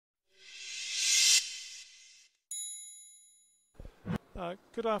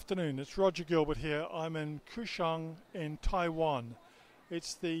Good afternoon, it's Roger Gilbert here. I'm in Hsiang in Taiwan.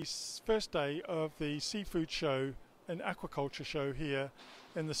 It's the first day of the seafood show and aquaculture show here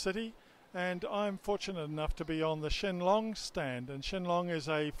in the city, and I'm fortunate enough to be on the Sheng stand. And Sheng is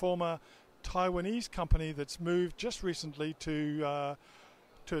a former Taiwanese company that's moved just recently to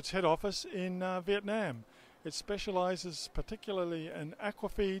its head office in Vietnam. It specializes particularly in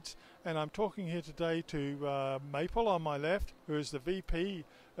aquafeeds, and I'm talking here today to Maple on my left, who is the VP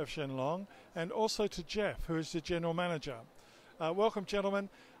of Sheng, and also to Geoff, who is the general manager. Welcome, gentlemen.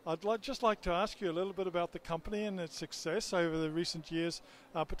 I'd just like to ask you a little bit about the company and its success over the recent years,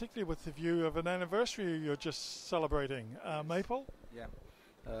 particularly with the view of an anniversary you're just celebrating. Maple? Yeah.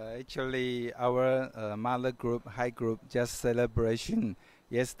 Actually, our mother group, High Group, just celebration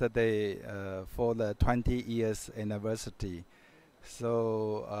yesterday for the 20 years anniversary.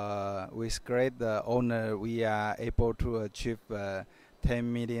 So with great honor, we are able to achieve 10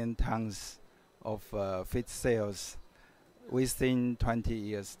 million tons of feed sales within 20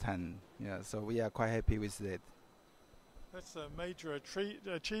 years' time. Yeah, so we are quite happy with that. That's a major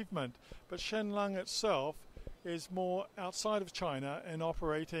achievement. But Sheng itself is more outside of China and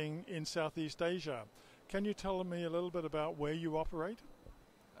operating in Southeast Asia. Can you tell me a little bit about where you operate?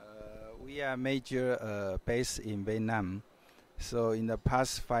 We are major based in Vietnam. So in the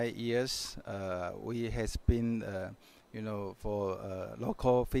past 5 years, we has been, for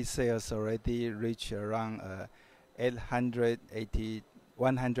local feed sales already reached around 180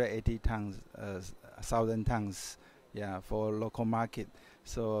 tons, 1,000 tons, for local market.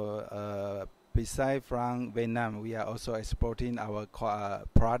 So besides from Vietnam, we are also exporting our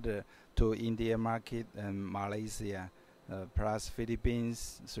product to India market and Malaysia, plus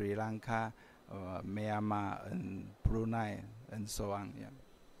Philippines, Sri Lanka, Myanmar, and Brunei, and so on. Yeah.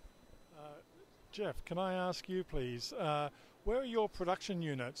 Geoff, can I ask you, please, where are your production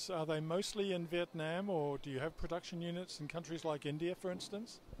units? Are they mostly in Vietnam, or do you have production units in countries like India, for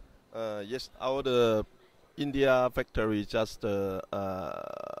instance? Yes, our India factory just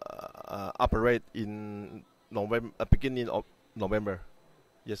operate in beginning of November.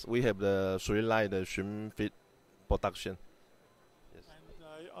 Yes, we have the Sri Lanka, the shrimp feed production. Yes. And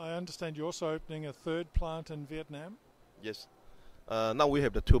I understand you're also opening a third plant in Vietnam? Yes. Now we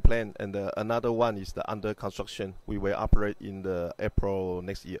have the 2 plants, and another one is under construction. We will operate in the April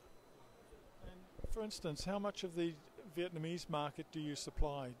next year. And for instance, how much of the Vietnamese market do you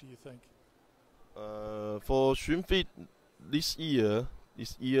supply, do you think? For shrimp feed this year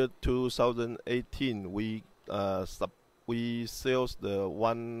 2018, we sales the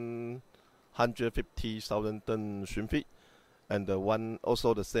 150,000 ton shrimp feed, and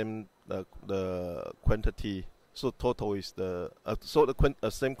also the same the quantity. So total is the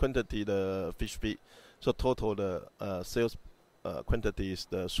same quantity the fish feed. So total the sales quantity is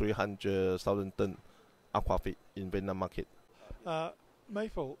the 300,000 ton aqua feed in Vietnam market.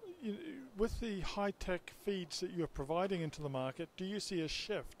 Maple, with the high-tech feeds that you're providing into the market, do you see a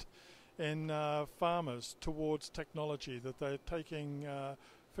shift in farmers towards technology, that they're taking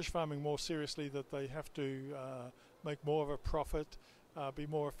fish farming more seriously, that they have to make more of a profit, be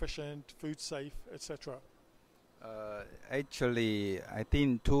more efficient, food safe, etc.? Actually, I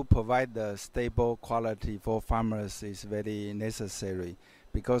think to provide the stable quality for farmers is very necessary,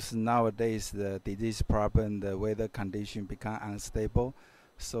 because nowadays the disease problem, the weather condition become unstable,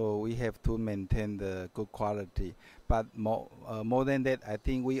 so we have to maintain the good quality. But more than that, I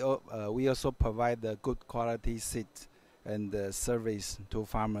think we also provide the good quality seeds and service to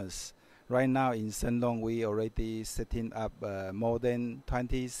farmers. Right now in Sheng, we already setting up more than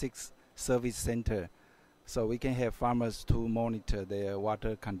 26 service centers. So we can have farmers to monitor their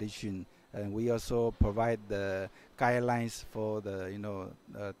water condition, and we also provide the guidelines for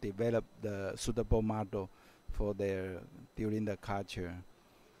develop the suitable model for during the culture.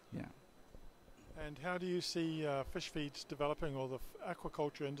 Yeah. And how do you see fish feeds developing, or the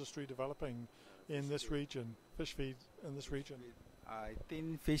aquaculture industry developing in this region? Fish feed in this region. I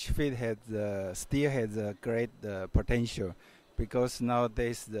think fish feed still has a great potential, because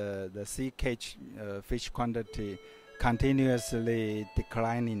nowadays the sea catch fish quantity continuously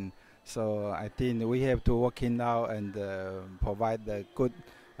declining. So I think we have to work in now and provide the good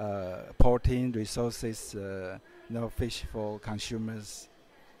protein resources, fish for consumers.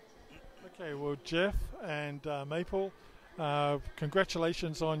 Okay, well, Geoff and Maple,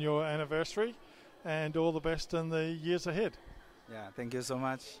 congratulations on your anniversary, and all the best in the years ahead. Yeah, thank you so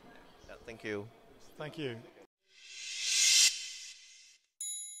much. Yeah, thank you. Thank you.